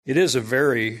It is a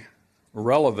very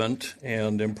relevant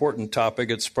and important topic.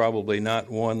 It's probably not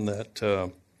one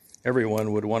that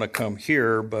everyone would want to come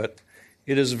hear, but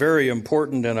it is very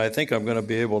important, and I think I'm going to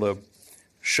be able to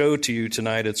show to you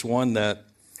tonight it's one that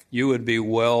you would be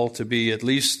well to be at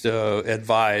least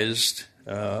advised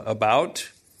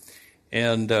about.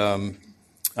 And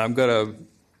I'm going to,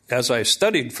 as I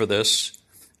studied for this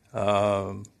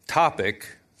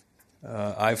topic,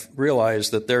 I've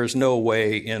realized that there's no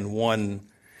way in one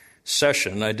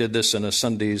session, I did this in a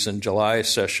Sundays in July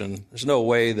session, there's no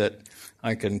way that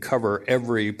I can cover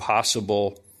every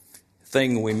possible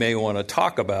thing we may want to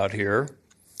talk about here.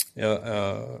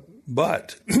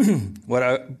 But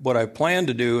what I plan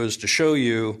to do is to show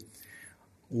you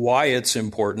why it's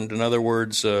important. In other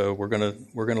words, we're going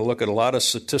to look at a lot of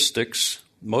statistics,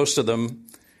 most of them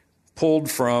pulled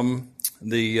from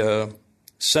the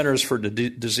Centers for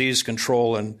Disease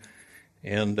Control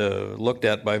and looked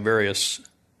at by various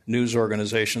news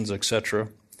organizations, etc.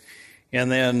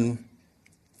 And then,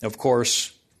 of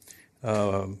course,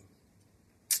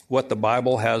 what the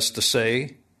Bible has to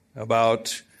say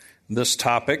about this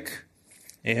topic,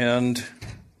 and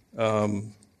well,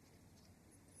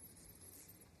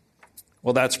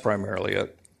 that's primarily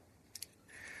it.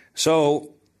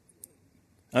 So,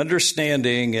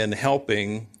 understanding and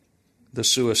helping the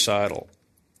suicidal.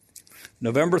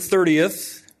 November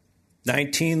 30th,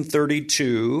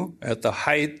 1932, at the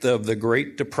height of the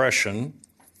Great Depression,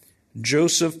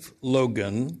 Joseph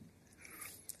Logan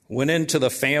went into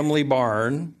the family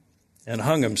barn and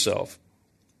hung himself.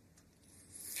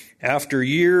 After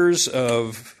years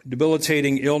of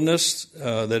debilitating illness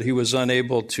that he was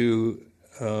unable to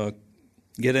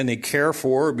get any care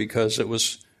for because it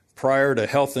was prior to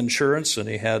health insurance and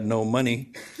he had no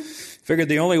money, figured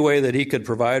the only way that he could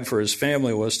provide for his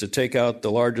family was to take out the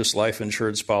largest life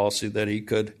insurance policy that he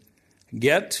could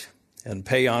get and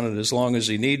pay on it as long as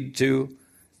he needed to,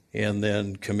 and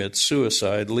then commit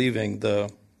suicide, leaving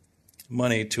the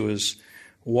money to his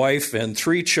wife and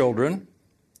 3 children,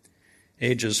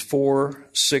 ages 4,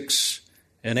 6,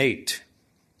 and 8.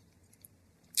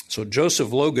 So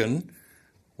Joseph Logan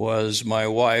was my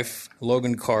wife,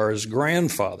 Logan Carr's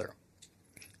grandfather,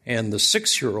 and the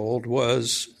 6-year-old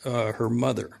was her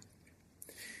mother.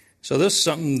 So this is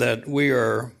something that we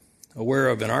are aware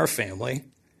of in our family,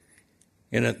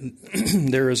 and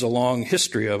there is a long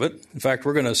history of it. In fact,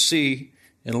 we're going to see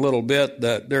in a little bit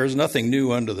that there is nothing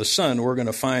new under the sun. We're going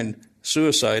to find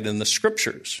suicide in the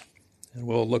Scriptures, and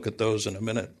we'll look at those in a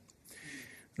minute.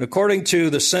 And according to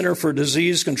the Center for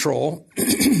Disease Control,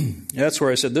 that's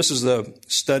where I said this is the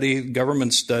study,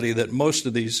 government study, that most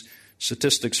of these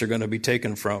statistics are going to be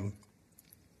taken from.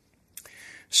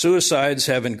 Suicides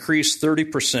have increased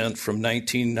 30% from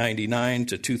 1999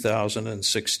 to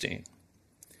 2016.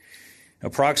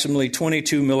 Approximately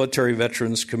 22 military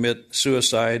veterans commit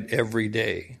suicide every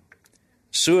day.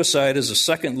 Suicide is the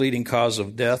second leading cause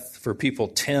of death for people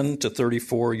 10 to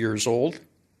 34 years old.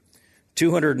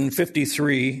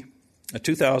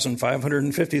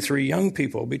 2,553 young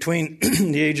people between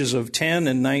the ages of 10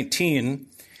 and 19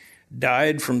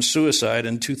 died from suicide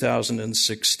in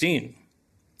 2016.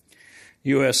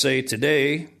 USA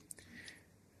Today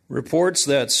reports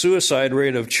that suicide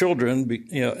rate of children,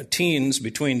 teens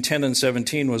between 10 and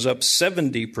 17 was up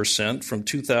 70% from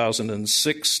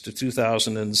 2006 to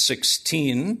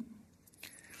 2016.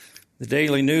 The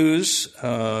Daily News,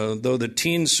 though the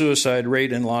teen suicide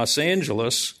rate in Los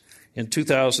Angeles in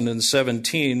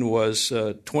 2017 was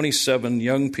 27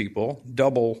 young people,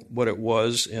 double what it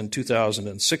was in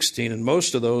 2016, and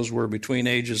most of those were between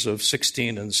ages of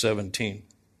 16 and 17.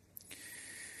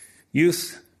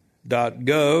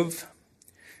 Youth.gov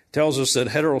tells us that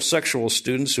heterosexual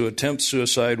students who attempt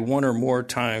suicide 1 or more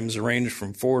times range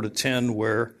from 4 to 10,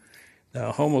 where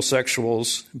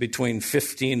homosexuals between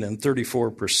 15 and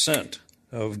 34%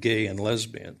 of gay and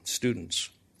lesbian students.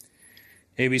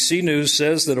 ABC News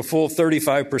says that a full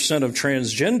 35% of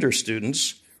transgender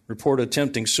students report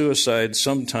attempting suicide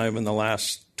sometime in the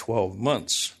last 12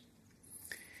 months.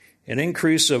 An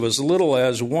increase of as little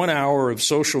as 1 hour of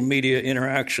social media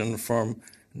interaction from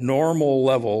normal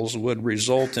levels would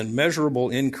result in measurable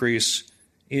increase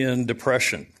in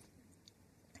depression.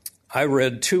 I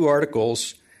read 2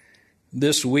 articles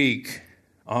this week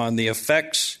on the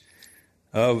effects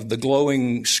of the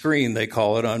glowing screen, they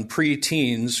call it, on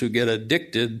preteens who get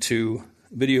addicted to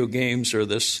video games or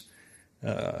this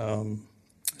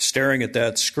staring at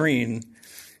that screen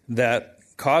that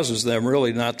causes them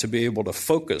really not to be able to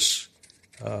focus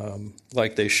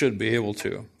like they should be able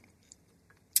to.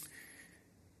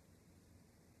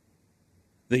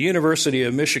 The University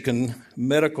of Michigan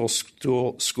Medical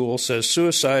School says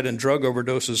suicide and drug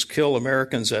overdoses kill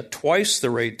Americans at twice the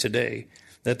rate today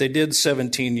that they did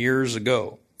 17 years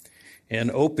ago.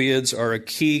 And opiates are a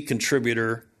key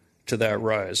contributor to that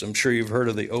rise. I'm sure you've heard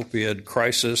of the opioid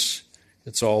crisis.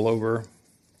 It's all over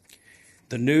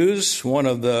the news. One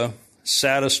of the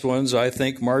saddest ones, I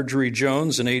think, Marjorie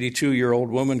Jones, an 82-year-old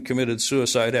woman, committed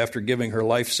suicide after giving her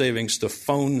life savings to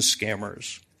phone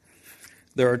scammers.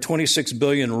 There are 26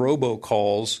 billion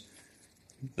robocalls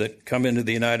that come into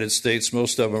the United States,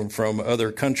 most of them from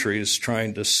other countries,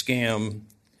 trying to scam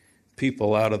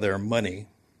people out of their money.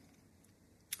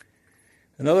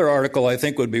 Another article I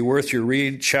think would be worth your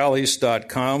read,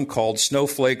 Chalice.com, called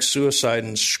Snowflake Suicide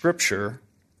in Scripture.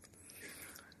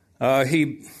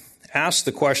 He asked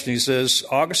the question, he says,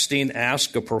 Augustine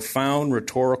asked a profound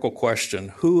rhetorical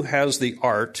question: who has the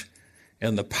art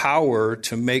and the power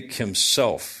to make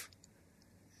himself?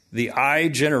 The I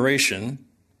generation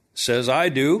says, I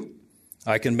do.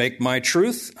 I can make my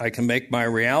truth. I can make my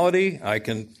reality. I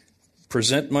can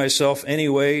present myself any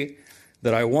way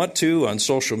that I want to on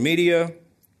social media.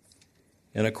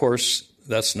 And of course,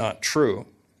 that's not true.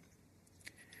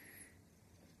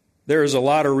 There's a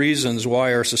lot of reasons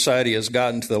why our society has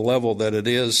gotten to the level that it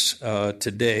is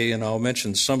today, and I'll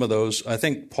mention some of those. I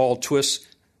think Paul Twist's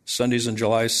Sundays in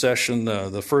July session,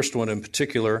 the first one in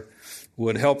particular,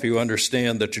 would help you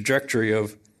understand the trajectory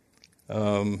of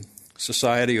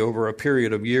society over a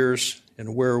period of years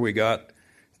and where we got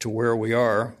to where we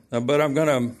are. But I'm going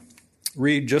to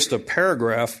read just a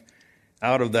paragraph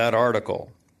out of that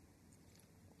article.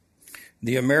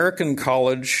 The American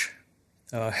College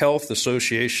Health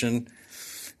Association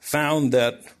found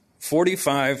that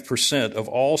 45% of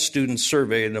all students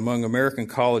surveyed among American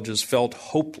colleges felt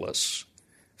hopeless.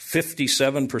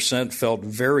 57% felt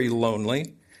very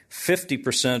lonely.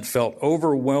 50% felt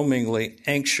overwhelmingly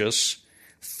anxious.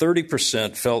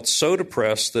 30% felt so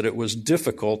depressed that it was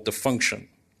difficult to function.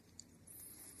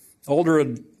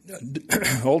 Older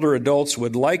adults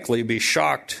would likely be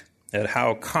shocked at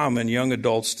how common young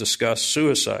adults discuss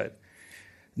suicide,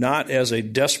 not as a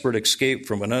desperate escape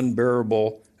from an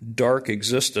unbearable, dark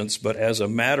existence, but as a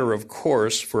matter of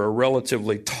course for a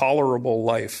relatively tolerable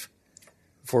life.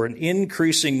 For an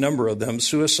increasing number of them,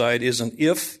 suicide isn't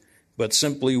if, but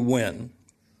simply when.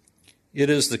 It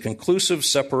is the conclusive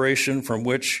separation from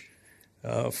which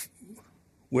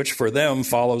for them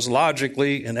follows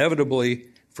logically, inevitably,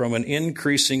 from an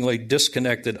increasingly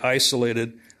disconnected,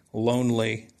 isolated,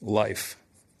 lonely life.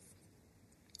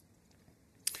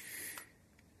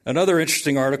 Another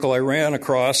interesting article I ran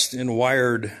across in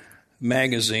Wired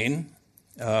magazine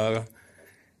of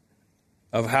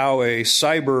how a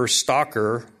cyber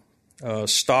stalker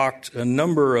stalked a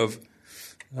number of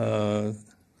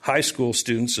high school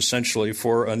students, essentially,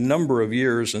 for a number of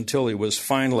years until he was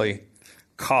finally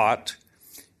caught.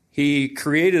 He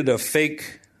created a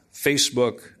fake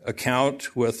Facebook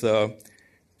account with a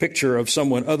picture of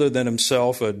someone other than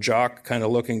himself, a jock kind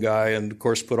of looking guy, and of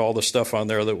course put all the stuff on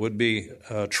there that would be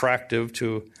attractive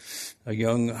to a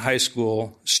young high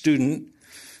school student,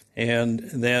 and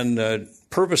then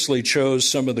purposely chose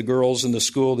some of the girls in the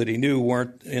school that he knew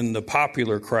weren't in the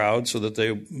popular crowd so that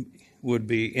they would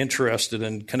be interested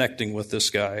in connecting with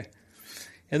this guy.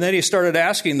 And then he started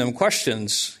asking them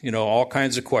questions, all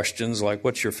kinds of questions like,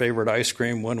 what's your favorite ice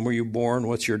cream? When were you born?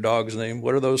 What's your dog's name?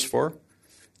 What are those for?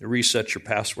 To reset your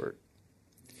password.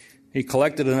 He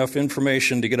collected enough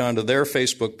information to get onto their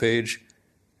Facebook page,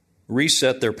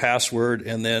 reset their password,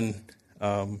 and then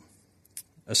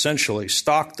essentially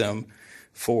stalk them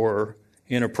for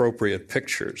inappropriate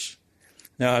pictures.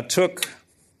 Now, it took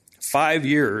 5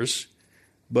 years,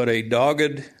 but a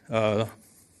dogged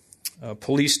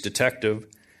police detective,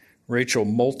 Rachel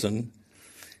Moulton,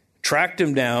 tracked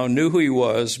him down, knew who he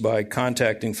was by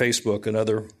contacting Facebook and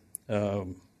other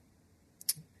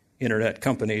internet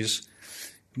companies.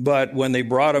 But when they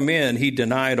brought him in, he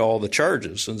denied all the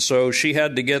charges. And so she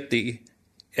had to get the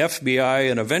FBI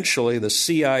and eventually the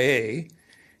CIA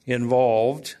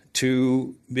involved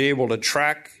to be able to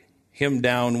track him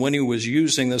down when he was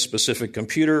using this specific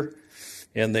computer.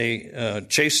 And they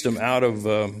chased him out of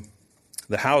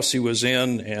the house he was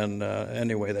in. And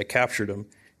anyway, they captured him.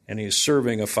 And he's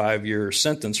serving a 5-year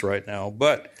sentence right now.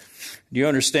 But do you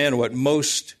understand what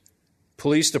most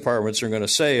police departments are going to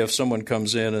say if someone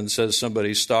comes in and says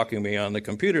somebody's stalking me on the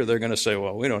computer? They're going to say,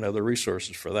 well, we don't have the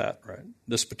resources for that, right?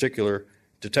 This particular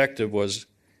detective was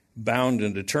bound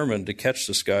and determined to catch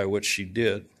this guy, which she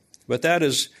did. But that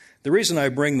is, the reason I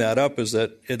bring that up is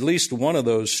that at least one of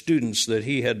those students that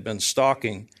he had been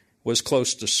stalking was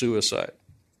close to suicide.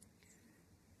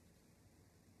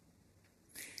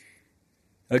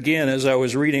 Again, as I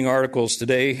was reading articles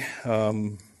today,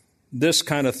 this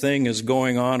kind of thing is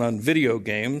going on video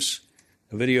games.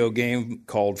 A video game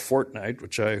called Fortnite,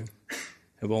 which I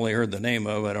have only heard the name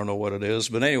of. I don't know what it is.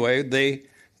 But anyway,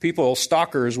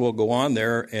 stalkers will go on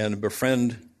there and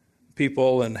befriend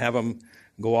people and have them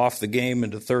go off the game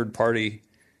into third-party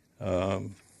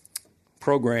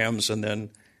programs and then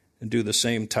do the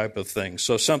same type of thing.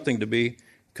 So something to be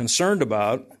concerned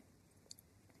about,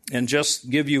 and just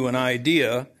give you an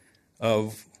idea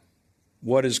of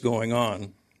what is going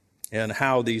on and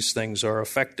how these things are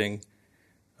affecting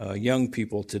young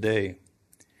people today.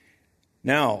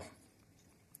 Now,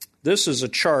 this is a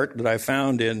chart that I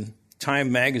found in Time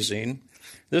magazine.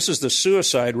 This is the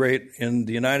suicide rate in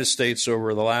the United States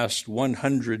over the last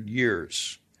 100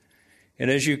 years.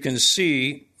 And as you can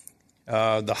see,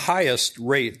 the highest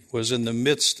rate was in the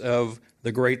midst of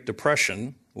the Great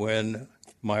Depression, when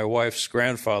my wife's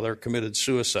grandfather committed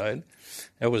suicide.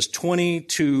 That was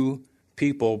 22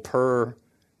 people per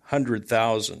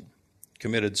 100,000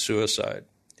 committed suicide.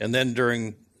 And then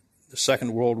during the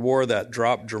Second World War, that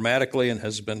dropped dramatically and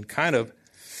has been kind of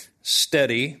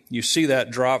steady. You see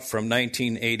that drop from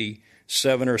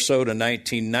 1987 or so to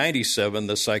 1997.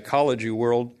 The psychology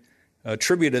world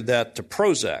attributed that to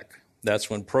Prozac. That's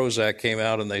when Prozac came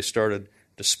out and they started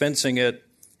dispensing it.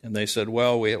 And they said,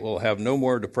 well, we will have no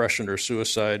more depression or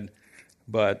suicide.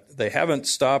 But they haven't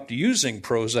stopped using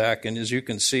Prozac. And as you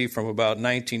can see, from about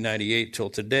 1998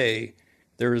 till today,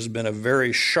 there has been a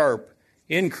very sharp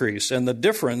increase. And the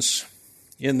difference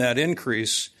in that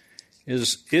increase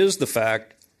is the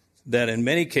fact that in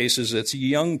many cases it's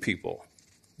young people.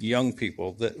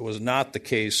 That was not the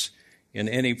case in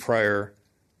any prior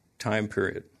time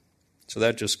period. So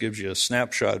that just gives you a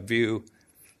snapshot view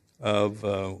of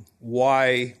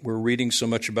why we're reading so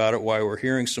much about it, why we're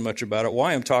hearing so much about it,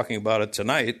 why I'm talking about it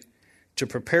tonight, to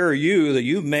prepare you that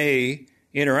you may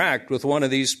interact with one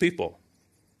of these people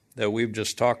that we've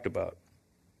just talked about.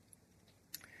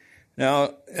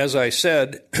 Now, as I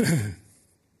said,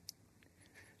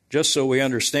 just so we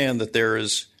understand that there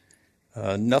is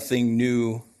nothing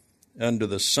new under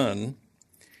the sun,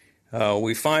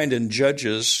 we find in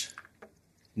Judges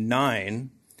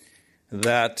 9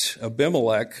 that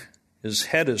Abimelech, his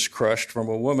head is crushed from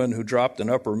a woman who dropped an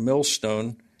upper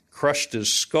millstone, crushed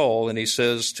his skull, and he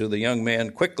says to the young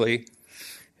man quickly,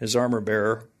 his armor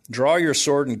bearer, "Draw your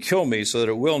sword and kill me, so that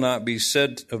it will not be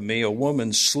said of me, a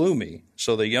woman slew me."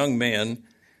 So the young man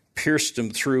pierced him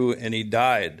through, and he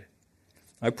died.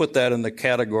 I put that in the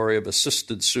category of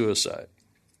assisted suicide,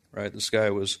 right? This guy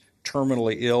was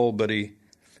terminally ill, but he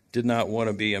did not want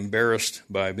to be embarrassed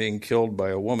by being killed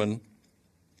by a woman.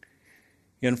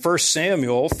 In 1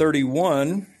 Samuel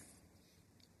 31,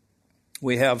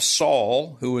 we have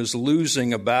Saul, who is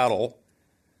losing a battle,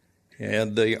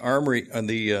 and the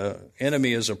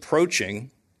enemy is approaching,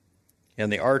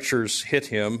 and the archers hit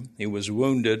him. He was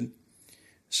wounded.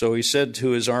 So he said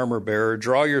to his armor bearer,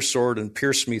 "Draw your sword and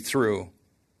pierce me through.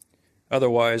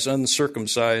 Otherwise,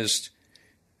 uncircumcised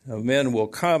men will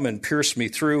come and pierce me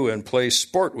through and play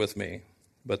sport with me."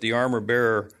 But the armor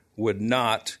bearer would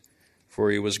not, for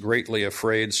he was greatly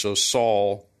afraid. So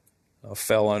Saul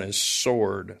fell on his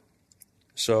sword.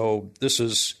 So this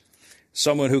is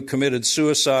someone who committed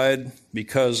suicide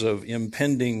because of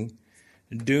impending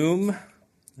doom.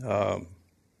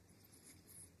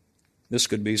 This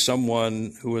could be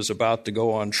someone who was about to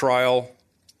go on trial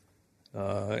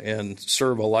and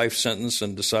serve a life sentence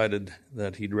and decided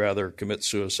that he'd rather commit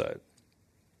suicide.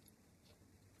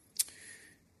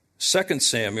 2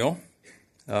 Samuel,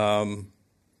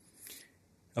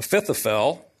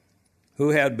 Ahithophel,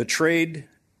 who had betrayed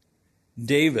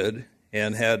David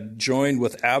and had joined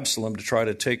with Absalom to try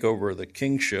to take over the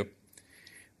kingship,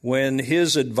 when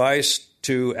his advice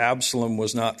to Absalom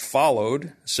was not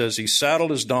followed, says he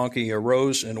saddled his donkey,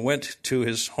 arose and went to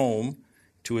his home,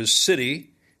 to his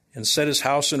city, and set his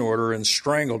house in order and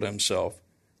strangled himself.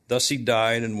 Thus he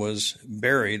died and was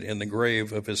buried in the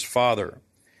grave of his father.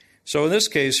 So in this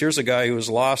case, here's a guy who has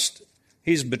lost,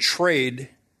 he's betrayed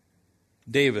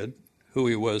David, who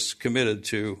he was committed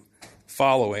to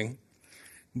following,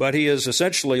 but he has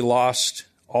essentially lost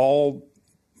all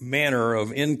manner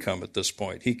of income at this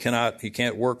point. He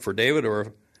can't work for David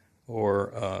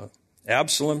or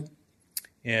Absalom,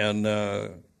 and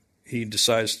he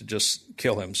decides to just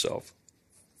kill himself.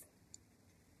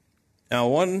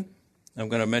 Now, I'm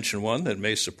going to mention one that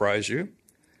may surprise you.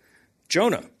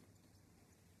 Jonah.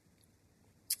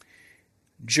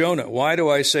 Why do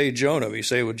I say Jonah? You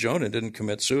say, well, Jonah didn't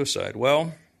commit suicide.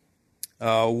 Well,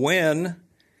 when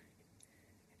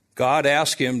God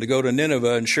asked him to go to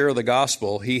Nineveh and share the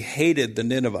gospel. He hated the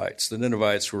Ninevites. The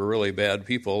Ninevites were really bad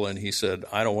people, and he said,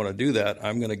 I don't want to do that.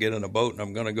 I'm going to get in a boat and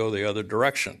I'm going to go the other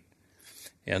direction.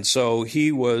 And so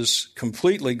he was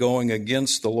completely going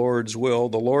against the Lord's will.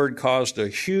 The Lord caused a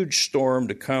huge storm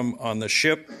to come on the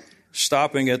ship,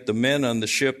 stopping it. The men on the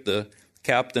ship, the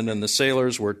captain and the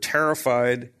sailors, were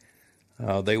terrified.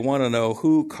 They want to know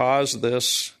who caused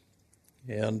this,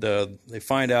 and they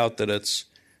find out that it's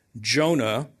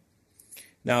Jonah.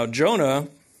 Now, Jonah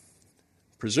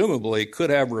presumably could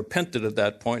have repented at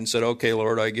that point and said, okay,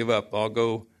 Lord, I give up. I'll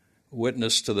go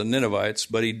witness to the Ninevites.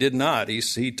 But he did not.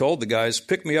 He told the guys,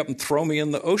 pick me up and throw me in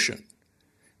the ocean,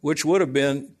 which would have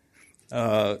been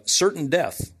certain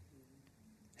death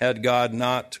had God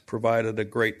not provided a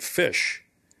great fish.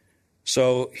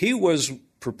 So he was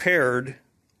prepared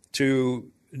to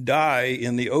die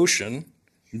in the ocean,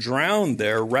 drown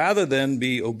there, rather than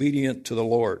be obedient to the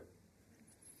Lord.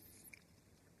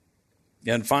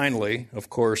 And finally,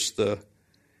 of course, the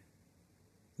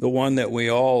one that we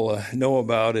all know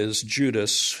about is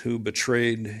Judas, who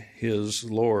betrayed his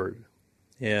Lord.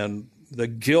 And the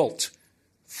guilt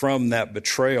from that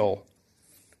betrayal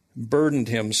burdened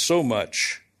him so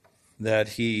much that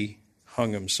he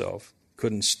hung himself,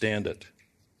 couldn't stand it.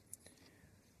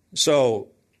 So,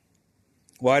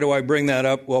 why do I bring that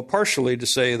up? Well, partially to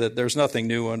say that there's nothing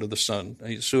new under the sun.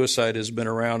 Suicide has been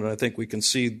around, and I think we can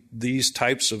see these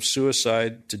types of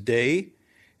suicide today.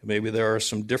 Maybe there are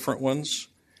some different ones,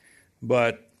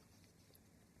 but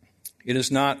it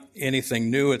is not anything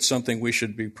new. It's something we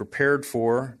should be prepared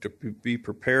for, to be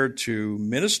prepared to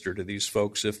minister to these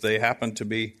folks if they happen to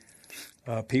be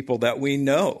people that we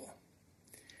know.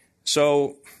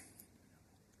 So,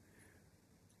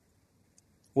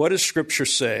 what does Scripture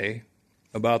say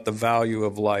about the value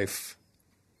of life,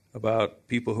 about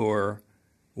people who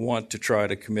want to try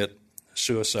to commit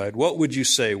suicide? What would you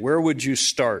say? Where would you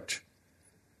start?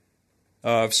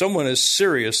 If someone is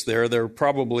serious they're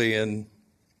probably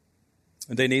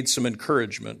they need some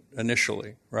encouragement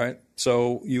initially, right?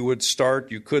 So you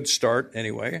could start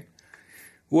anyway,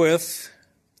 with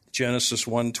Genesis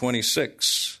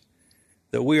 1:26,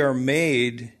 that we are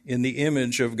made in the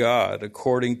image of God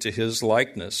according to his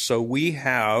likeness. So we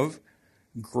have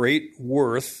great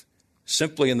worth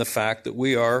simply in the fact that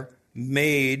we are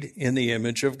made in the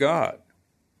image of God.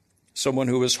 Someone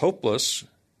who is hopeless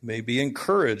may be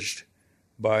encouraged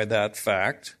by that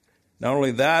fact. Not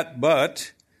only that,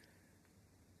 but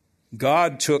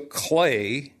God took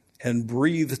clay and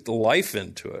breathed life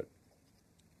into it.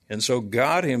 And so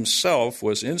God himself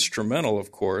was instrumental,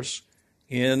 of course,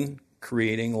 in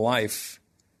creating life.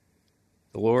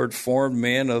 The Lord formed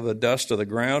man of the dust of the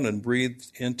ground and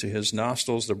breathed into his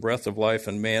nostrils the breath of life,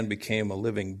 and man became a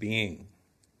living being.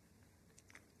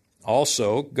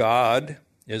 Also, God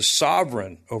is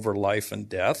sovereign over life and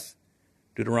death.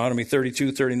 Deuteronomy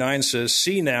 32:39 says,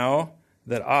 see now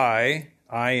that I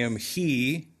am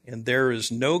he, and there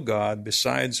is no God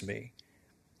besides me.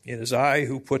 It is I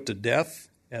who put to death,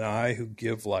 and I who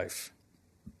give life.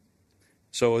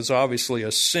 So it's obviously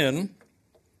a sin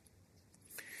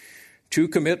to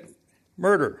commit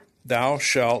murder. Thou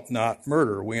shalt not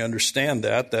murder. We understand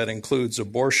that. That includes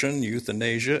abortion,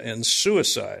 euthanasia, and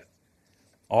suicide.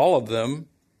 All of them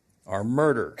are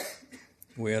murder.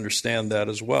 We understand that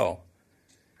as well.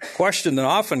 Question that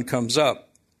often comes up,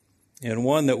 and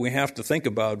one that we have to think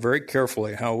about very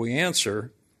carefully how we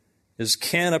answer, is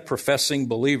can a professing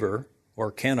believer,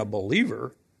 or can a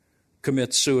believer,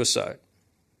 commit suicide?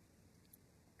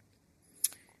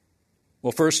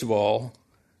 Well, first of all,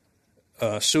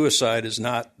 suicide is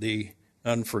not the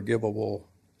unforgivable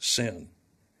sin.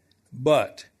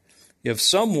 But if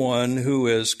someone who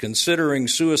is considering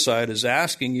suicide is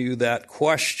asking you that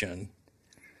question,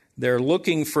 they're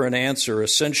looking for an answer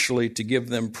essentially to give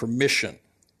them permission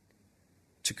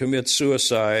to commit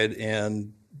suicide,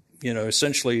 and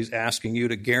essentially asking you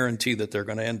to guarantee that they're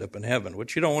going to end up in heaven,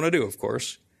 which you don't want to do, of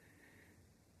course.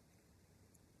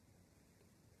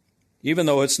 Even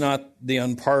though it's not the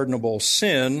unpardonable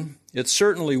sin, it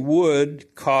certainly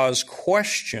would cause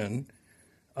question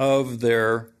of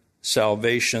their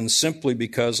salvation simply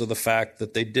because of the fact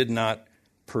that they did not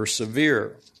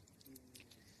persevere.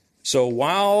 So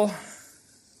while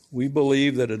we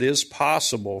believe that it is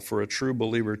possible for a true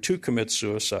believer to commit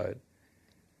suicide,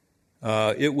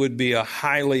 it would be a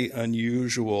highly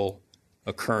unusual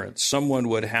occurrence. Someone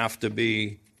would have to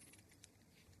be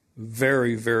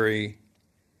very, very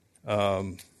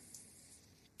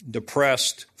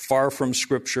depressed, far from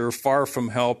Scripture, far from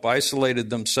help,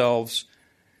 isolated themselves,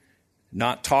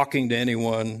 not talking to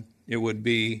anyone. It would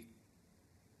be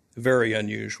very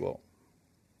unusual.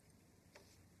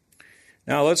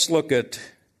 Now let's look at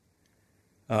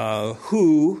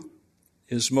who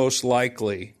is most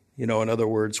likely. In other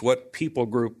words, what people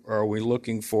group are we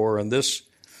looking for? And this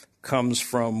comes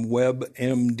from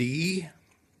WebMD.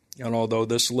 And although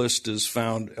this list is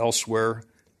found elsewhere,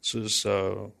 this is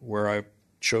where I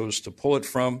chose to pull it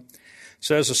from. It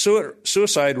says the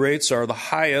suicide rates are the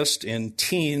highest in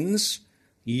teens,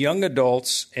 young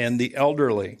adults, and the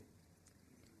elderly.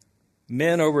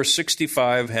 Men over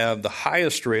 65 have the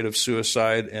highest rate of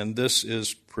suicide, and this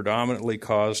is predominantly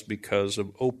caused because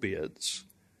of opiates.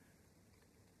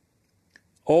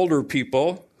 Older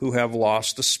people who have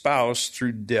lost a spouse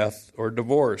through death or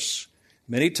divorce.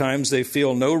 Many times they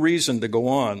feel no reason to go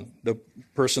on. The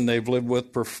person they've lived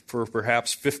with for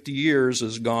perhaps 50 years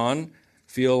is gone,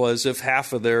 feel as if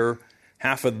half of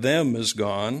them is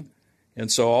gone,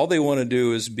 and so all they want to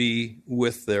do is be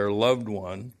with their loved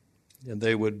one, and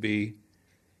they would be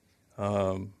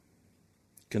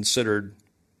considered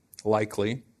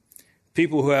likely.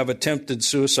 People who have attempted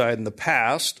suicide in the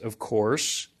past, of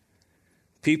course.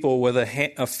 People with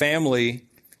a family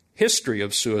history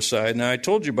of suicide. Now, I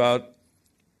told you about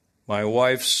my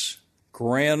wife's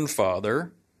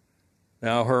grandfather.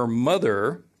 Now, her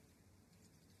mother,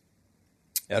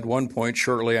 at one point,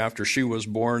 shortly after she was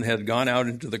born, had gone out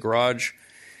into the garage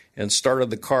and started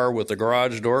the car with the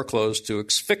garage door closed to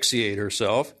asphyxiate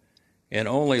herself, and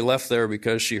only left there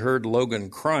because she heard Logan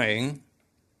crying.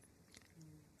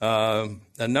 A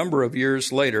number of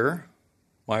years later,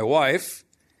 my wife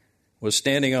was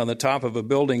standing on the top of a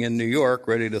building in New York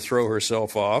ready to throw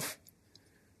herself off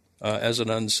as an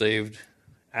unsaved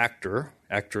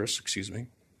actress.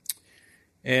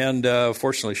 And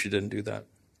fortunately, she didn't do that.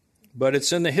 But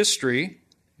it's in the history,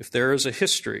 if there is a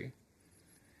history.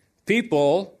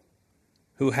 People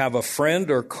who have a friend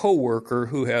or coworker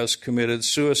who has committed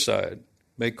suicide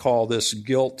may call this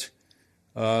guilt,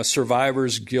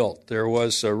 survivor's guilt. There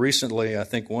was recently, I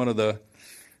think, one of the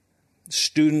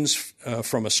students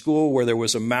from a school where there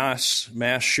was a mass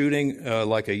shooting,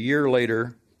 like a year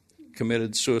later,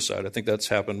 committed suicide. I think that's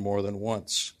happened more than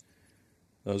once.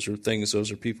 Those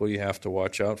are people you have to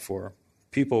watch out for.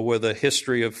 People with a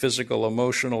history of physical,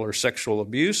 emotional, or sexual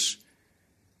abuse.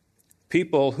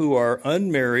 People who are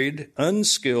unmarried,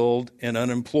 unskilled, and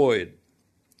unemployed.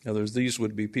 In other words, these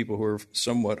would be people who are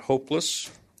somewhat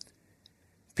hopeless.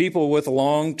 People with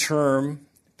long-term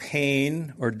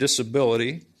pain or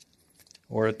disability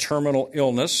or a terminal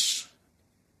illness.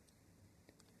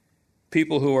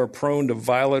 People who are prone to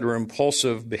violent or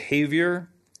impulsive behavior.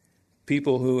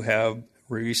 People who have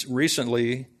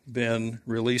recently been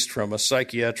released from a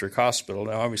psychiatric hospital.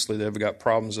 Now, obviously, they've got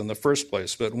problems in the first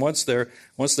place, but once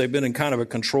they've been in kind of a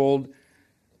controlled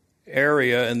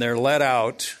area and they're let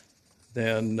out,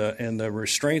 then and the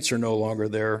restraints are no longer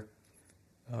there,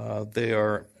 they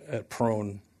are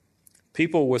prone.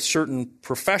 People with certain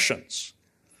professions.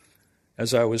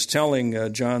 As I was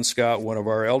telling John Scott, one of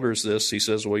our elders, this, he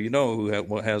says, well,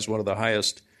 who has one of the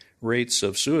highest rates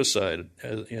of suicide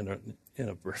in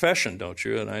a profession, don't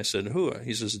you? And I said, who?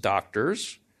 He says,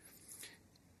 doctors.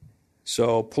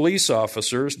 So police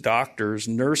officers, doctors,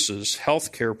 nurses,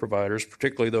 healthcare providers,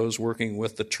 particularly those working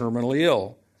with the terminally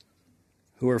ill,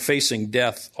 who are facing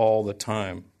death all the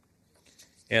time.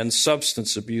 And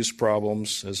substance abuse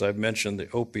problems, as I've mentioned, the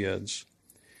opioids.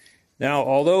 Now,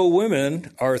 although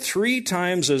women are 3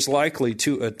 times as likely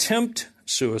to attempt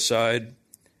suicide,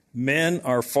 men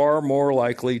are far more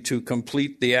likely to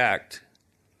complete the act.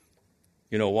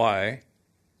 You know why?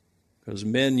 Because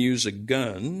men use a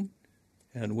gun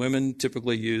and women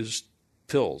typically use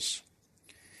pills.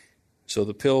 So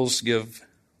the pills give,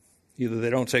 either they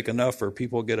don't take enough or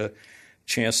people get a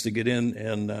chance to get in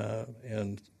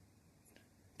and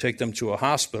take them to a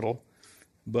hospital,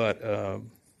 but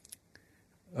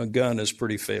a gun is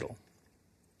pretty fatal.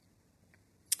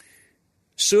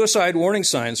 Suicide warning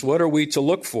signs. What are we to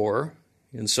look for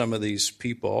in some of these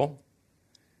people?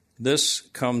 This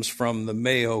comes from the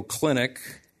Mayo Clinic.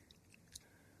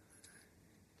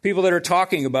 People that are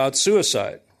talking about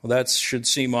suicide. Well, that should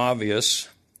seem obvious,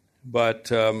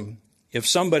 but if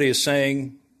somebody is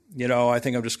saying, I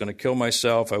think I'm just going to kill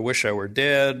myself, I wish I were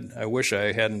dead, I wish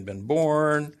I hadn't been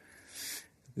born,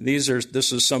 this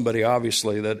is somebody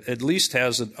obviously that at least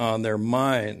has it on their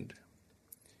mind.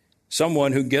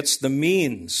 Someone who gets the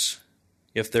means,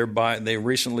 if they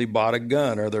recently bought a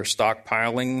gun or they're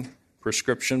stockpiling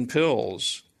prescription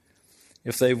pills,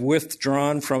 if they've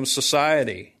withdrawn from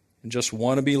society and just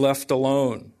want to be left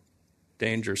alone,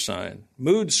 danger sign.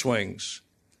 Mood swings,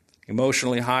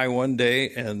 emotionally high one day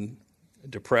and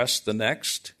depressed the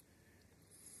next.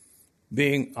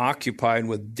 Being occupied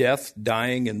with death,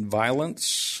 dying, and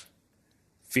violence.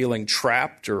 feeling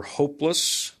trapped or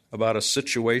hopeless about a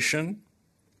situation,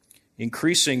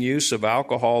 increasing use of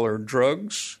alcohol or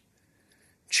drugs,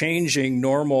 changing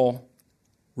normal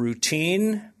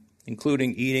routine,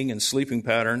 including eating and sleeping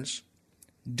patterns,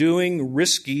 doing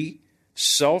risky,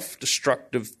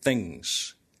 self-destructive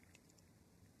things.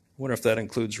 I wonder if that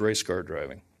includes race car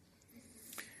driving.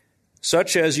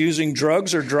 Such as using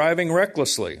drugs or driving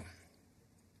recklessly,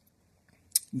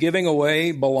 giving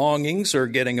away belongings or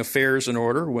getting affairs in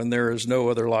order when there is no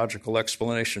other logical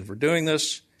explanation for doing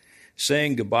this,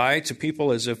 saying goodbye to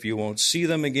people as if you won't see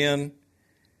them again,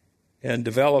 and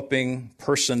developing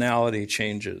personality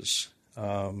changes,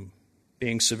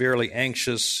 being severely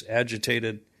anxious,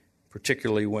 agitated,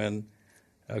 particularly when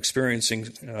experiencing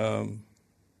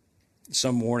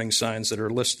some warning signs that are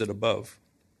listed above.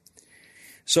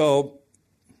 So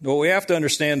what we have to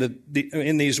understand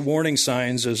in these warning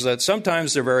signs is that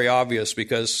sometimes they're very obvious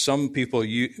because some people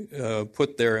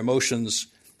put their emotions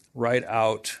right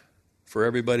out for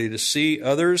everybody to see.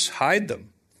 Others hide them.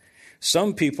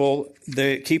 Some people,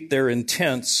 they keep their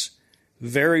intents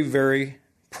very, very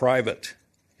private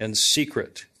and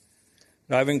secret.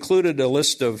 Now, I've included a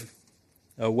list of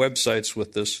websites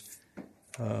with this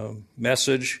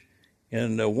message,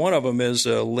 and one of them is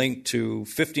a link to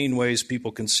 15 ways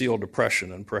people conceal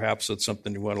depression, and perhaps that's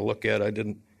something you want to look at. I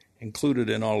didn't include it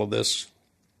in all of this.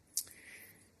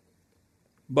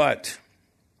 But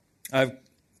I've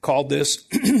called this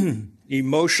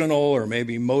emotional or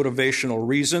maybe motivational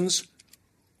reasons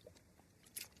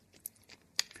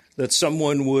that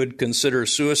someone would consider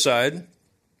suicide.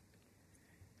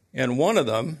 And one of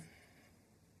them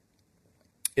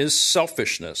is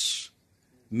selfishness.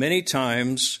 Many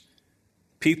times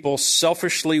people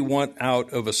selfishly want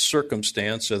out of a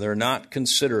circumstance and they're not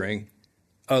considering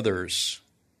others.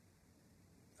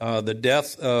 The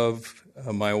death of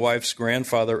my wife's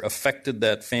grandfather affected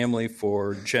that family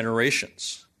for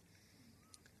generations.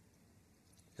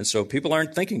 And so people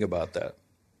aren't thinking about that.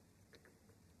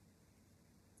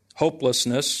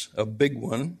 Hopelessness, a big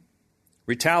one.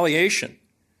 Retaliation,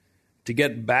 to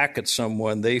get back at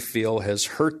someone they feel has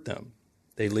hurt them.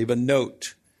 They leave a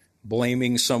note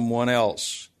blaming someone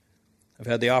else. I've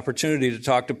had the opportunity to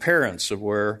talk to parents of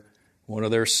where one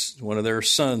of their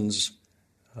sons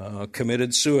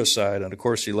committed suicide, and of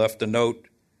course he left a note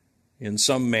in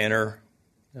some manner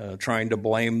trying to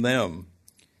blame them.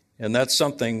 And that's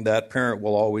something that parent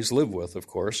will always live with, of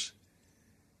course,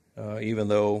 even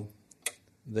though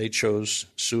they chose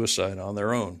suicide on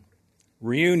their own.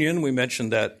 Reunion, we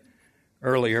mentioned that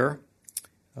earlier.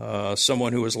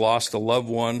 Someone who has lost a loved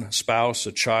one, a spouse,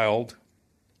 a child.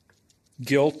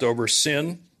 Guilt over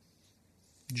sin,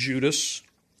 Judas.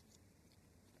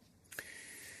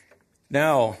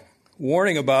 Now,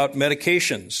 warning about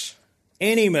medications.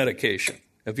 Any medication.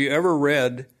 Have you ever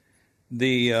read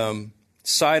the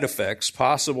side effects,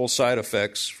 possible side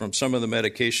effects from some of the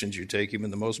medications you take, even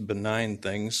the most benign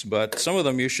things? But some of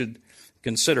them you should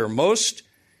consider. Most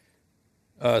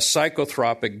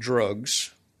psychotropic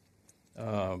drugs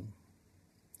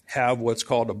have what's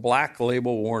called a black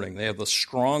label warning. They have the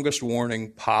strongest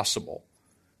warning possible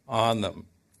on them.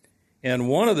 And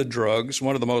one of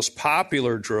the most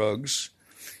popular drugs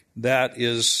that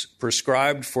is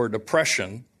prescribed for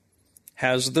depression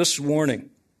has this warning.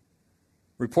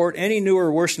 Report any new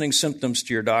or worsening symptoms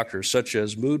to your doctor, such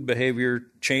as mood behavior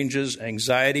changes,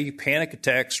 anxiety, panic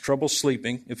attacks, trouble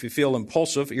sleeping, if you feel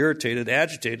impulsive, irritated,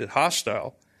 agitated,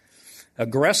 hostile,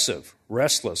 aggressive,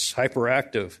 restless,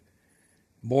 hyperactive,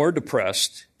 more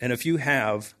depressed, and if you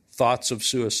have thoughts of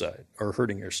suicide or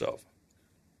hurting yourself.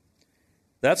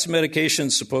 That's medication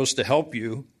supposed to help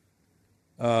you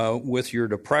with your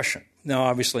depression. Now,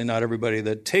 obviously, not everybody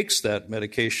that takes that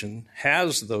medication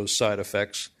has those side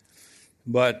effects,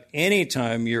 but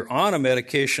anytime you're on a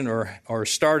medication or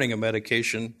starting a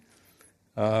medication,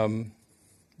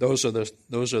 those are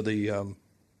the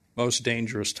most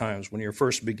dangerous times, when you're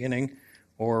first beginning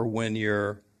or when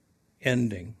you're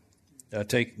ending,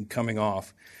 coming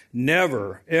off.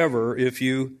 Never, ever, if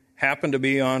you happen to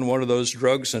be on one of those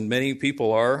drugs, and many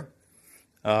people are,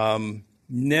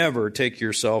 never take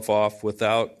yourself off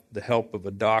without the help of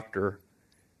a doctor.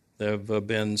 There have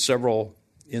been several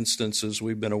instances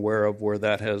we've been aware of where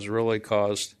that has really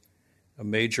caused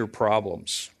major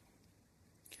problems.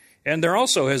 And there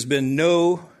also has been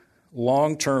no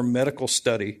long-term medical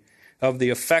study of the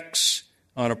effects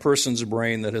on a person's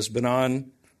brain that has been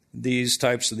on these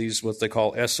what they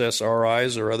call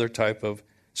SSRIs or other type of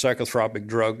psychotropic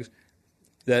drugs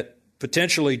that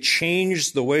potentially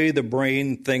change the way the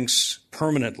brain thinks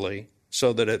permanently,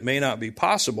 so that it may not be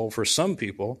possible for some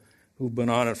people who've been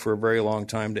on it for a very long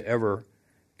time to ever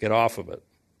get off of it.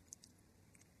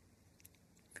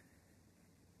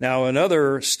 Now,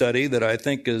 another study that I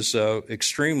think is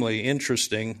extremely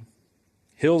interesting,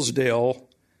 Hillsdale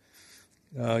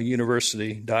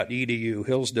University.edu,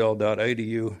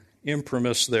 hillsdale.edu,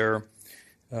 imprimis their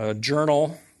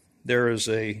journal. There is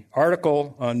an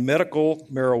article on medical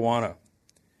marijuana.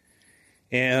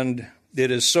 And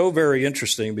it is so very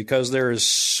interesting because there is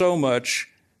so much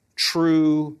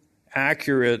true,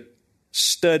 accurate,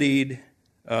 studied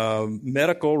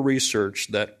medical research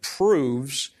that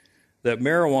proves that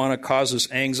marijuana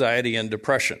causes anxiety and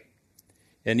depression.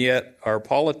 And yet our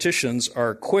politicians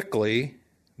are quickly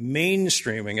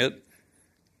mainstreaming it.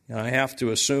 And I have to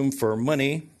assume for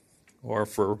money or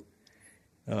for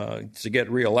to get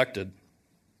reelected.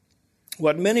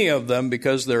 What many of them,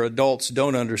 because they're adults,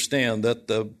 don't understand that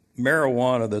the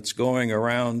marijuana that's going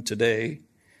around today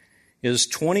is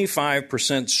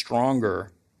 25%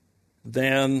 stronger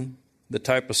than the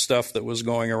type of stuff that was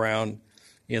going around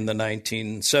in the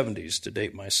 1970s, to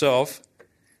date myself.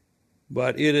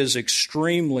 But it is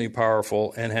extremely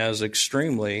powerful and has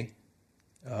extremely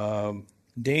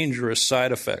dangerous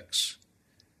side effects.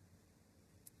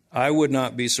 I would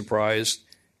not be surprised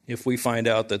if we find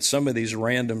out that some of these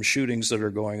random shootings that are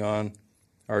going on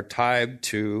are tied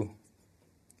to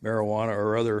marijuana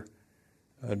or other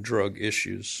drug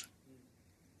issues.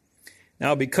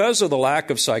 Now, because of the lack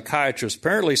of psychiatrists,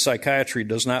 apparently psychiatry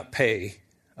does not pay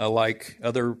like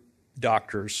other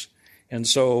doctors. And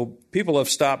so people have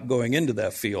stopped going into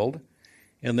that field.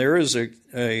 And there is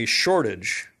a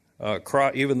shortage.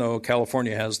 Even though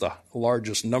California has the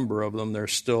largest number of them,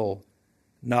 there's still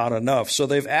not enough. So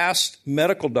they've asked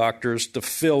medical doctors to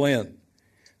fill in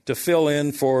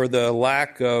for the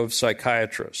lack of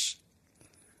psychiatrists.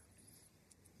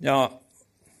 Now,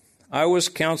 I was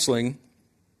counseling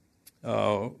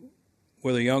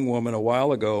with a young woman a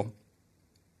while ago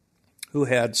who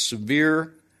had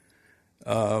severe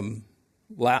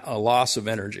loss of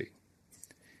energy.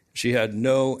 She had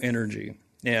no energy.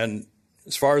 And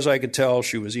as far as I could tell,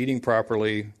 she was eating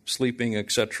properly, sleeping,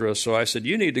 etc. So I said,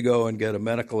 you need to go and get a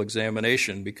medical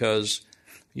examination because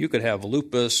you could have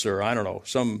lupus or, I don't know,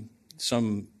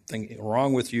 something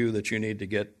wrong with you that you need to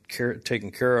get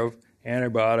taken care of,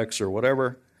 antibiotics or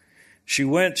whatever. She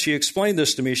explained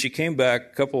this to me. She came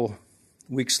back a couple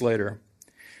weeks later.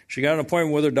 She got an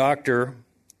appointment with her doctor.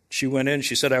 She went in.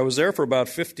 She said, I was there for about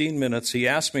 15 minutes. He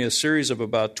asked me a series of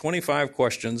about 25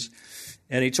 questions,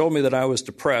 and he told me that I was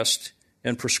depressed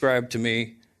and prescribed to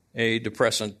me a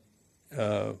depressant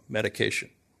medication.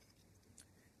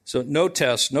 So no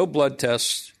tests, no blood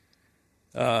tests,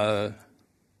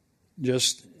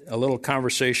 just a little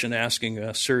conversation asking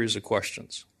a series of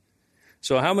questions.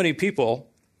 So how many people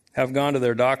have gone to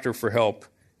their doctor for help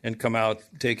and come out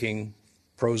taking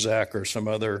Prozac or some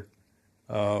other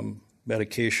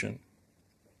medication?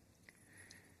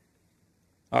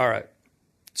 All right.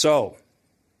 So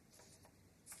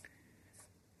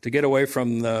to get away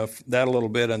from that a little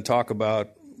bit and talk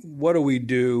about what do we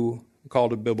do,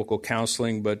 called it biblical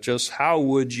counseling, but just how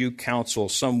would you counsel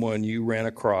someone you ran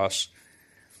across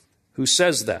who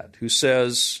says that, who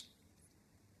says,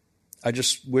 I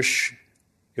just wish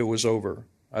it was over.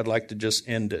 I'd like to just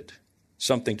end it,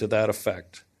 something to that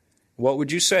effect. What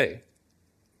would you say?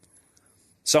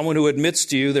 Someone who admits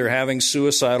to you they're having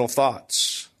suicidal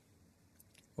thoughts.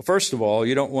 Well, first of all,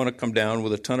 you don't want to come down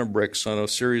with a ton of bricks on a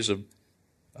series of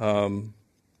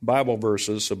Bible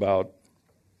verses about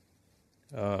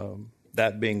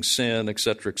that being sin, et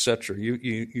cetera, et cetera.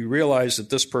 You realize that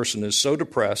this person is so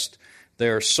depressed, they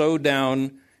are so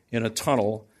down in a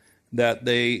tunnel that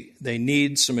they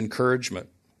need some encouragement.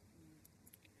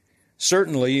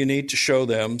 Certainly, you need to show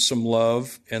them some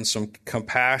love and some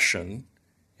compassion,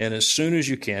 and as soon as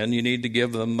you can, you need to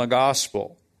give them the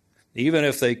gospel. Even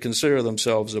if they consider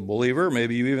themselves a believer,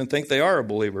 maybe you even think they are a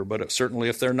believer, but certainly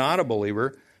if they're not a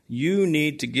believer, you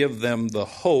need to give them the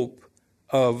hope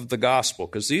of the gospel,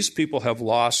 because these people have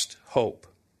lost hope.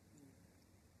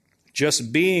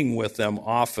 Just being with them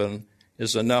often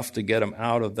is enough to get them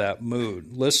out of that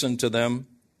mood. Listen to them,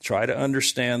 try to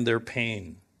understand their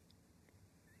pain.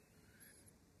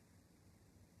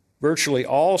 Virtually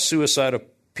all suicidal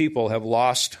people have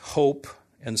lost hope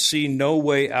and see no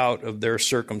way out of their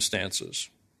circumstances,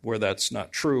 where that's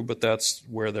not true, but that's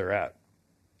where they're at.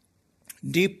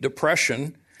 Deep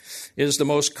depression is the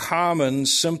most common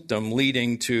symptom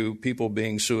leading to people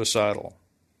being suicidal.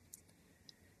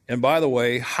 And by the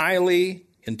way, highly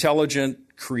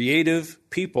intelligent, creative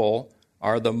people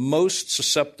are the most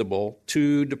susceptible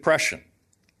to depression.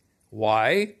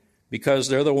 Why? Because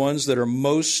they're the ones that are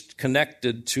most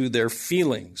connected to their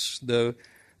feelings.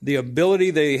 The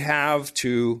ability they have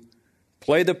to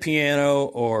play the piano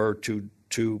or to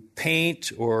to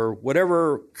paint or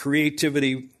whatever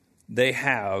creativity they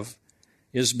have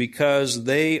is because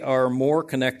they are more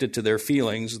connected to their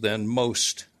feelings than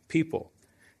most people.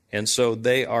 And so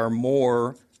they are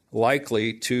more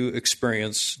likely to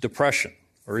experience depression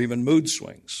or even mood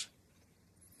swings.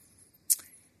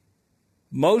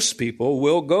 Most people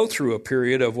will go through a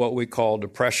period of what we call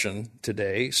depression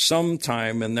today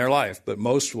sometime in their life, but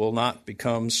most will not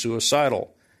become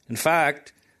suicidal. In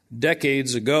fact,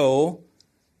 decades ago,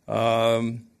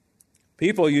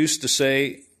 people used to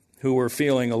say, who were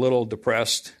feeling a little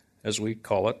depressed, as we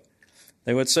call it,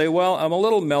 they would say, well, I'm a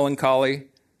little melancholy,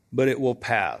 but it will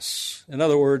pass. In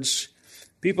other words,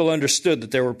 people understood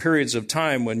that there were periods of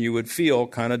time when you would feel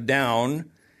kind of down,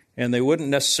 and they wouldn't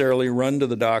necessarily run to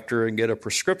the doctor and get a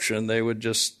prescription. They would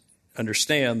just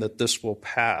understand that this will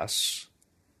pass.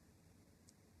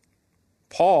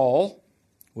 Paul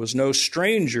was no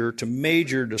stranger to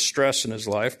major distress in his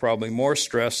life, probably more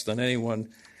stress than anyone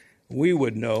we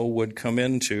would know would come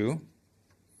into.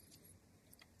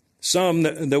 Some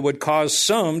that would cause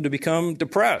some to become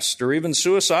depressed or even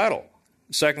suicidal.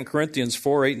 2 Corinthians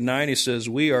 4, 8, and 9, he says,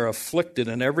 we are afflicted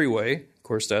in every way. Of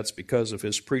course, that's because of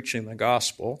his preaching the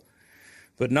gospel.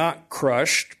 But not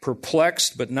crushed,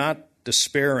 perplexed, but not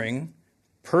despairing,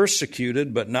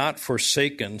 persecuted, but not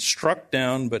forsaken, struck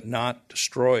down, but not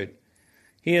destroyed.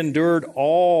 He endured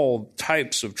all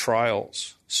types of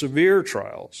trials, severe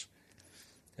trials,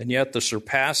 and yet the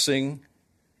surpassing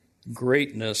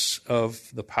greatness of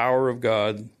the power of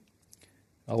God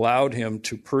allowed him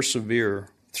to persevere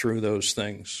through those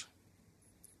things.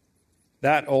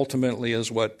 That ultimately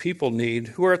is what people need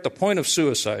who are at the point of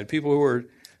suicide, people who are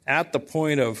at the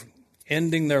point of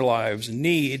ending their lives,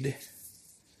 need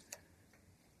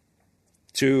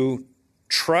to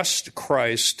trust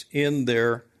Christ in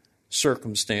their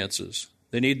circumstances.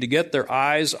 They need to get their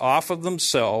eyes off of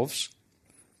themselves.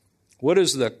 What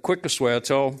is the quickest way? I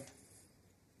tell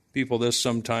people this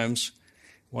sometimes,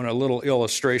 want a little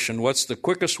illustration. What's the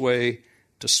quickest way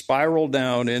to spiral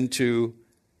down into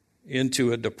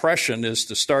a depression is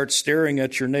to start staring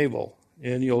at your navel,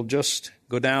 and you'll just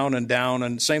go down and down.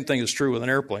 And the same thing is true with an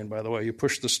airplane, by the way. You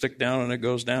push the stick down and it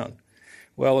goes down.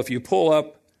 Well, if you pull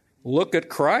up, look at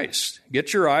Christ.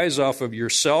 Get your eyes off of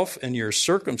yourself and your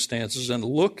circumstances and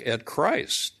look at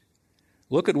Christ.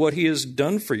 Look at what he has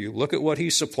done for you. Look at what he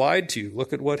supplied to you.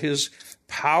 Look at what his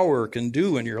power can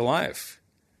do in your life.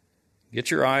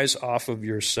 Get your eyes off of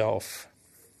yourself.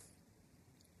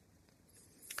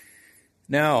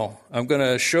 Now, I'm going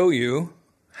to show you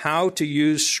how to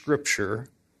use Scripture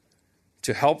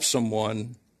to help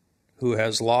someone who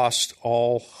has lost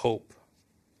all hope.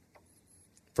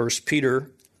 1 Peter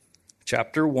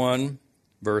chapter 1,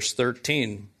 verse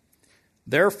 13.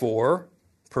 Therefore,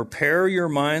 prepare your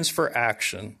minds for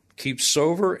action, keep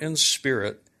sober in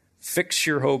spirit, fix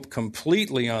your hope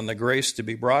completely on the grace to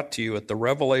be brought to you at the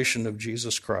revelation of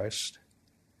Jesus Christ.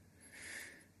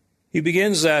 He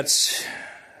begins that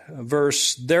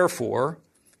verse, therefore,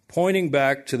 pointing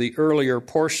back to the earlier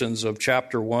portions of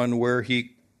chapter 1 where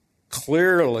he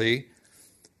clearly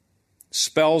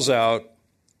spells out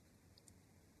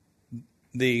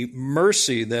the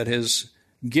mercy that is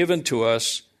given to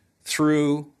us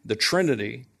through the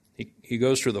Trinity. He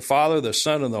goes through the Father, the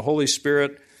Son, and the Holy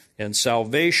Spirit, and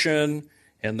salvation,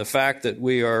 and the fact that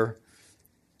we are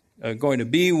going to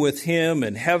be with him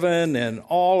in heaven, and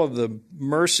all of the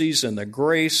mercies and the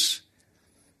grace.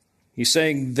 He's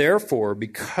saying, therefore,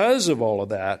 because of all of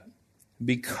that,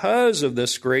 because of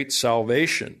this great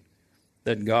salvation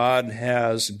that God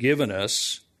has given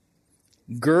us,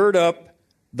 gird up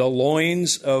the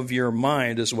loins of your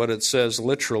mind, is what it says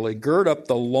literally. Gird up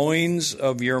the loins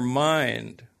of your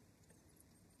mind.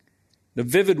 The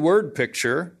vivid word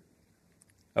picture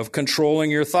of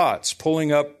controlling your thoughts,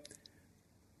 girding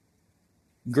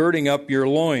up your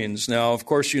loins. Now, of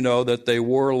course, you know that they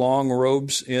wore long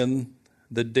robes in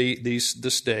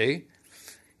this day.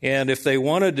 And if they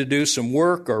wanted to do some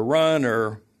work or run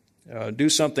or do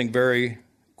something very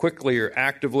quickly or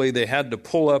actively, they had to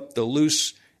pull up the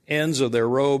loose ends of their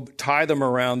robe, tie them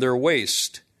around their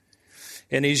waist.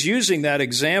 And he's using that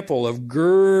example of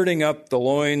girding up the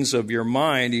loins of your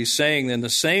mind. He's saying in the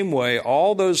same way,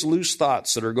 all those loose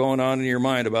thoughts that are going on in your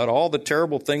mind about all the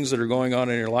terrible things that are going on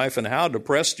in your life and how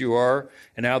depressed you are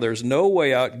and how there's no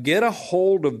way out, get a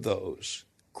hold of those.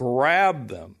 Grab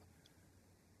them.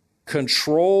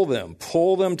 Control them.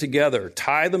 Pull them together.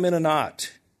 Tie them in a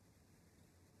knot.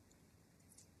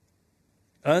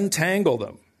 Untangle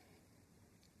them.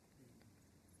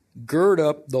 Gird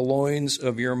up the loins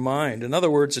of your mind. In other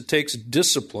words, it takes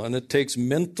discipline. It takes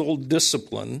mental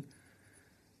discipline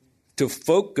to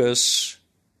focus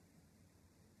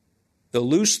the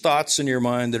loose thoughts in your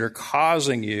mind that are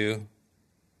causing you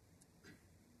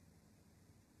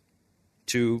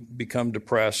to become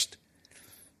depressed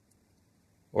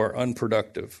or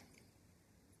unproductive.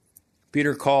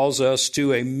 Peter calls us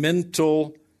to a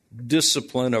mental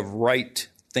discipline of right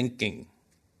thinking.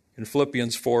 In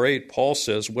Philippians 4:8, Paul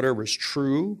says, whatever is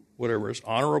true, whatever is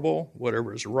honorable,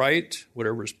 whatever is right,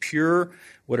 whatever is pure,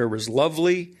 whatever is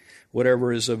lovely,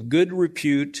 whatever is of good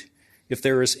repute, if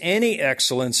there is any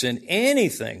excellence in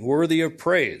anything worthy of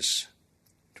praise,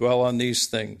 dwell on these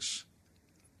things.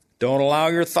 Don't allow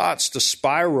your thoughts to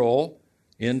spiral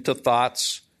into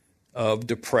thoughts of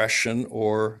depression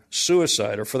or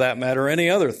suicide, or for that matter, any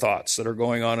other thoughts that are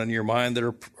going on in your mind that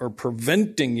are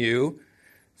preventing you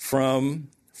from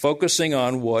focusing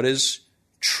on what is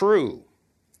true.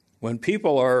 When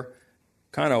people are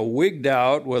kind of wigged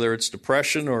out, whether it's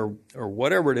depression or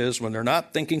whatever it is, when they're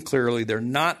not thinking clearly, they're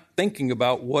not thinking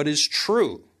about what is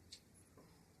true.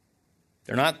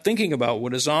 They're not thinking about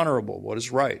what is honorable, what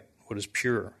is right, what is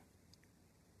pure.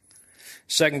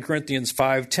 2 Corinthians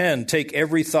 5:10, take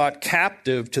every thought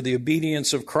captive to the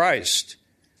obedience of Christ.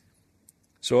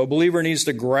 So a believer needs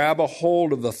to grab a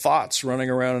hold of the thoughts running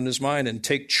around in his mind and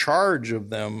take charge of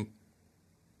them.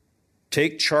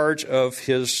 Take charge of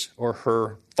his or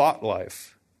her thought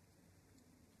life.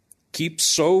 Keep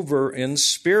sober in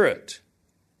spirit.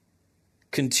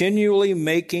 Continually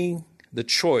making the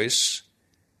choice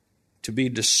to be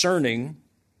discerning,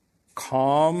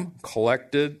 calm,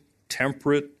 collected,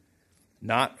 temperate,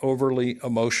 not overly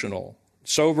emotional.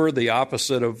 Sober, the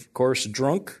opposite of course,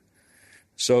 drunk.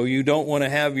 So you don't want to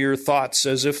have your thoughts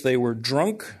as if they were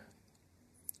drunk,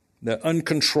 the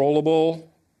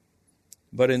uncontrollable,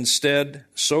 but instead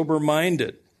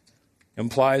sober-minded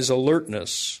implies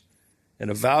alertness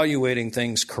and evaluating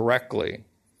things correctly,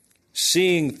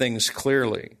 seeing things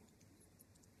clearly.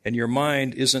 And your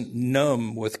mind isn't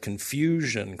numb with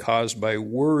confusion caused by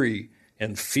worry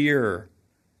and fear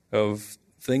of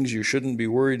things you shouldn't be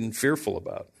worried and fearful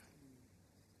about.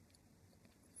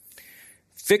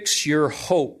 Fix your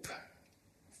hope.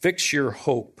 Fix your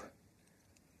hope.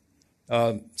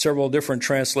 Several different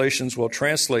translations will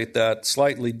translate that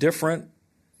slightly different.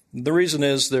 The reason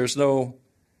is there's no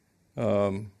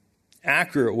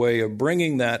accurate way of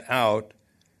bringing that out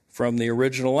from the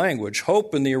original language.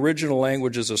 Hope in the original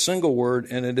language is a single word,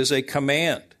 and it is a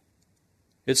command.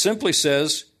 It simply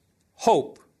says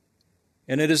hope.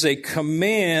 And it is a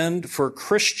command for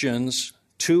Christians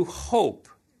to hope.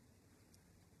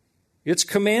 It's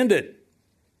commanded.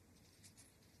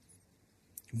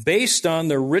 Based on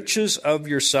the riches of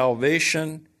your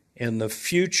salvation and the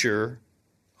future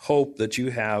hope that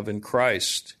you have in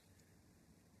Christ.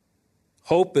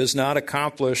 Hope is not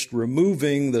accomplished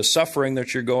removing the suffering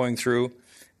that you're going through,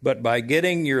 but by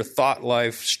getting your thought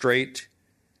life straight.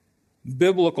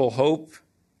 Biblical hope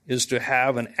is to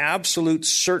have an absolute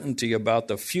certainty about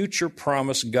the future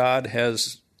promise God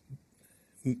has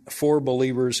for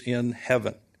believers in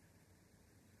heaven.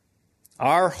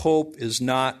 Our hope is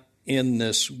not in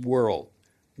this world.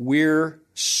 We're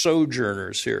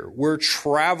sojourners here. We're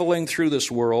traveling through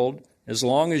this world as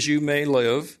long as you may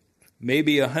live.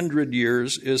 Maybe 100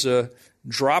 years is a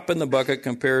drop in the bucket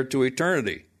compared to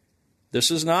eternity.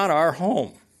 This is not our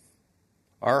home.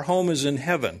 Our home is in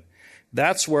heaven.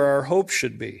 That's where our hope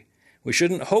should be. We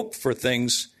shouldn't hope for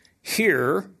things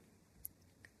here.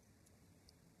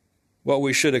 What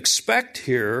we should expect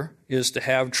here is to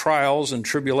have trials and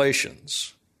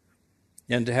tribulations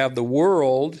and to have the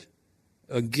world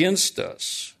against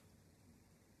us.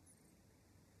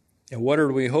 And what do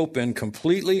we hope in?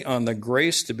 Completely on the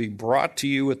grace to be brought to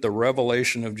you at the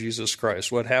revelation of Jesus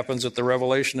Christ. What happens at the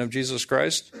revelation of Jesus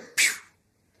Christ?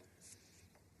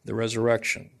 The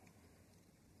resurrection.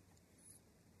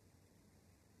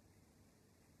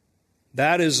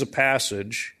 That is a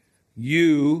passage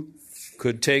you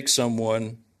could take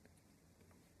someone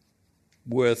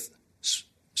with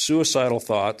suicidal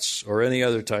thoughts or any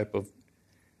other type of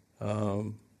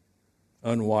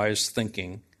unwise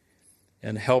thinking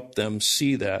and help them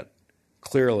see that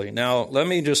clearly. Now, let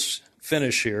me just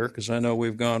finish here because I know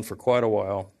we've gone for quite a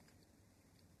while.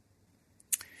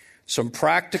 Some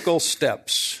practical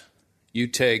steps you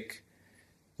take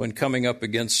when coming up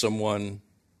against someone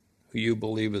who you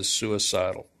believe is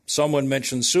suicidal. Someone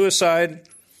mentions suicide,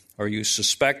 or you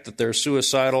suspect that they're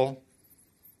suicidal.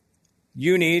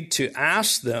 You need to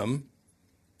ask them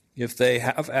if they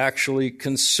have actually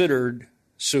considered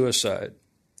suicide.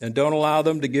 And don't allow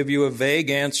them to give you a vague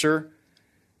answer.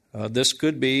 This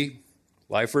could be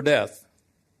life or death.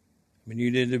 I mean,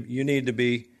 you need to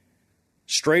be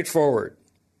straightforward.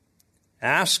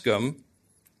 Ask them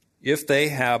if they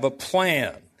have a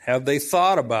plan. Have they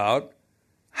thought about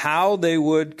how they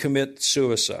would commit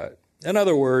suicide? In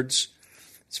other words,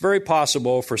 it's very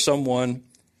possible for someone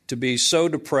to be so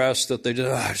depressed that they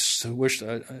just,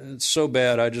 it's so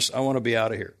bad, I want to be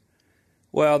out of here.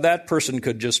 Well, that person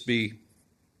could just be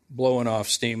blowing off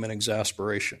steam and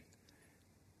exasperation.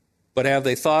 But have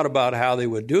they thought about how they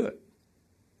would do it?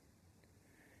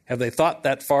 Have they thought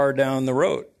that far down the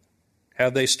road?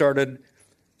 Have they started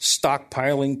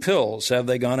stockpiling pills? Have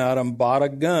they gone out and bought a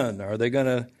gun? Are they going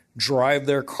to drive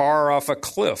their car off a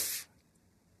cliff?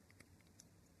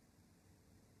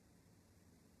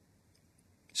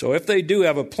 So if they do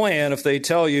have a plan, if they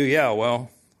tell you, yeah,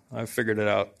 well, I figured it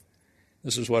out,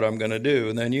 this is what I'm going to do,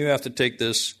 and then you have to take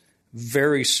this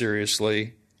very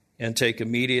seriously and take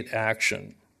immediate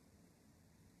action.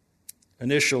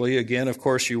 Initially, again, of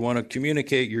course, you want to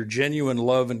communicate your genuine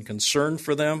love and concern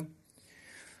for them.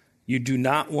 You do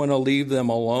not want to leave them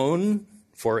alone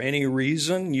for any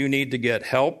reason. You need to get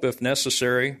help if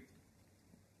necessary.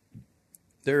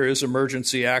 There is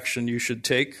emergency action you should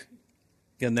take,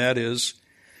 and that is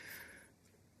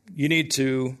you need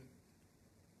to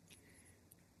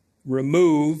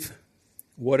remove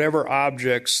whatever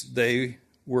objects they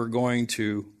were going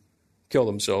to kill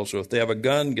themselves with. If they have a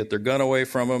gun, get their gun away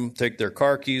from them, take their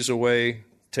car keys away,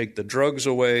 take the drugs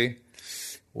away,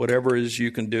 whatever it is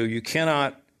you can do. You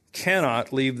cannot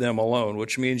leave them alone,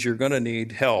 which means you're going to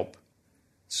need help.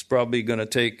 It's probably going to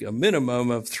take a minimum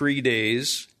of 3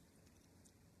 days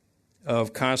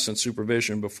of constant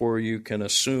supervision before you can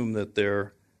assume that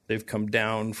they've come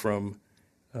down from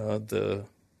the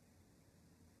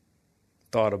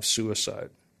thought of suicide.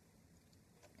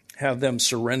 Have them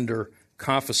surrender,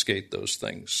 confiscate those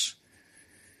things.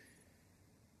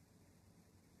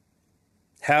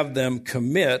 Have them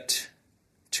commit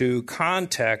to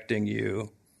contacting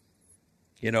you,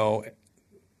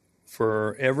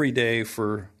 for every day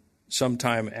for some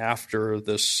time after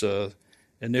this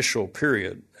initial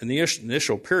period. And the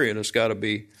initial period has got to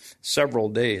be several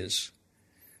days.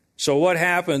 So what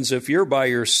happens if you're by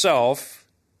yourself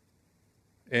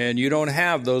and you don't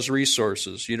have those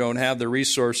resources? You don't have the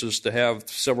resources to have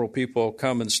several people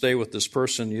come and stay with this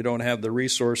person. You don't have the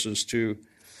resources to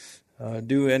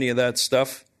do any of that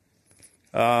stuff.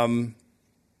 Call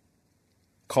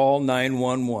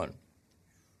 911.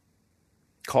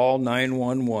 Call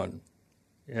 911.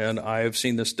 And I have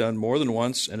seen this done more than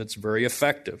once, and it's very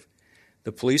effective.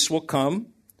 The police will come.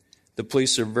 The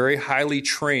police are very highly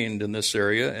trained in this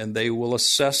area, and they will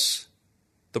assess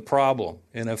the problem.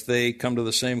 And if they come to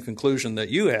the same conclusion that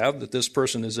you have, that this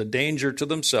person is a danger to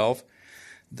themselves,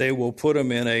 they will put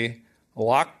them in a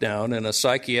lockdown in a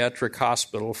psychiatric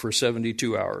hospital for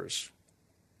 72 hours.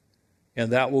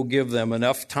 And that will give them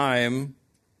enough time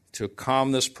to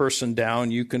calm this person down.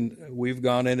 We've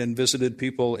gone in and visited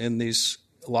people in these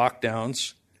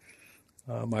lockdowns.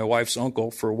 My wife's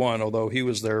uncle, for one, although he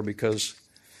was there because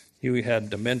he had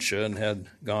dementia and had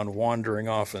gone wandering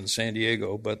off in San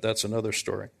Diego, but that's another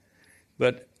story.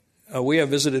 But we have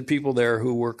visited people there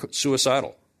who were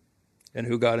suicidal and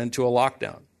who got into a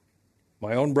lockdown.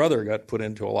 My own brother got put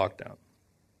into a lockdown.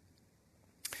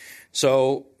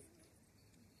 So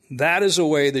that is a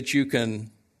way that you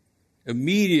can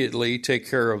immediately take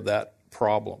care of that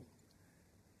problem.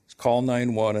 Call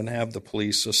 911 and have the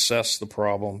police assess the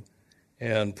problem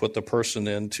and put the person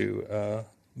into a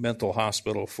mental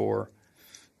hospital for,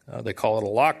 they call it a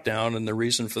lockdown, and the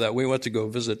reason for that, we went to go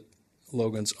visit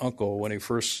Logan's uncle when he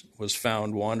first was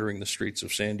found wandering the streets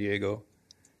of San Diego.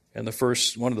 And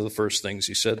one of the first things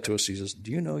he said to us, he says,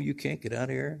 "Do you know you can't get out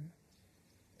of here?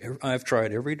 I've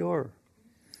tried every door."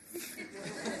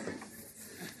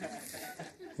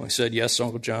 I said, "Yes,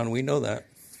 Uncle John, we know that."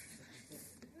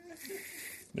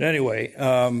 But anyway,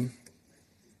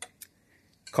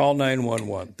 call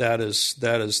 911.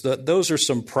 Those are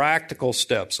some practical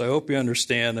steps. I hope you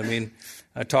understand. I mean,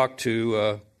 I talked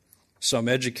to some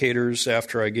educators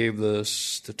after I gave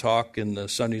the talk in the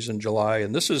Sundays in July,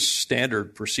 and this is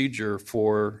standard procedure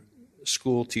for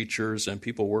school teachers and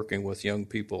people working with young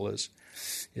people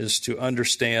is to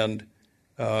understand,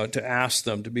 to ask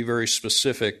them to be very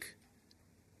specific.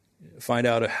 Find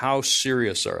out how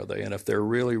serious are they, and if they're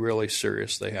really, really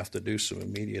serious, they have to do some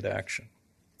immediate action.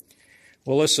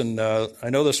 Well, listen, I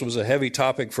know this was a heavy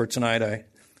topic for tonight.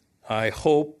 I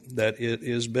hope that it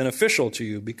is beneficial to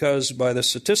you, because by the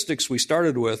statistics we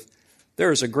started with,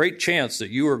 there is a great chance that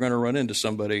you are going to run into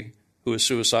somebody who is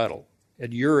suicidal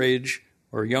at your age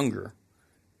or younger.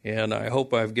 And I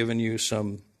hope I've given you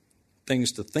some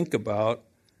things to think about,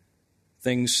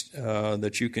 things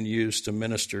that you can use to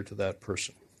minister to that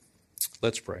person.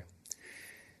 Let's pray.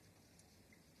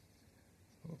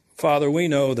 Father, we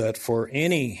know that for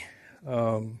any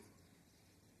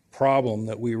problem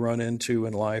that we run into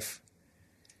in life,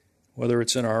 whether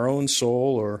it's in our own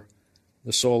soul or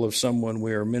the soul of someone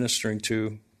we are ministering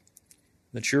to,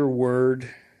 that your word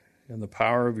and the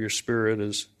power of your Spirit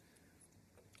is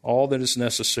all that is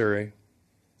necessary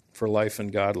for life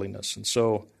and godliness. And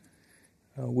so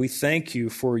we thank you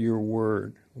for your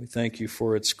word. We thank you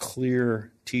for its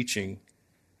clear teaching.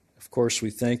 Of course,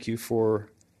 we thank you for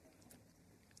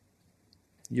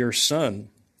your Son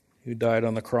who died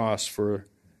on the cross for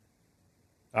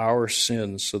our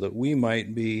sins so that we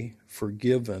might be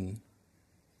forgiven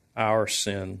our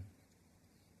sin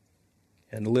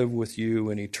and live with you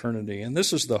in eternity. And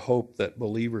this is the hope that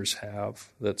believers have,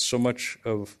 that so much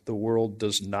of the world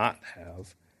does not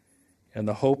have, and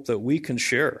the hope that we can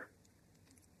share.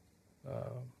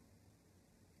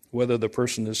 Whether the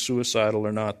person is suicidal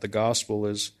or not, the gospel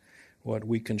is what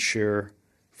we can share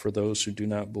for those who do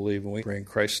not believe. And we pray in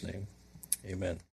Christ's name. Amen.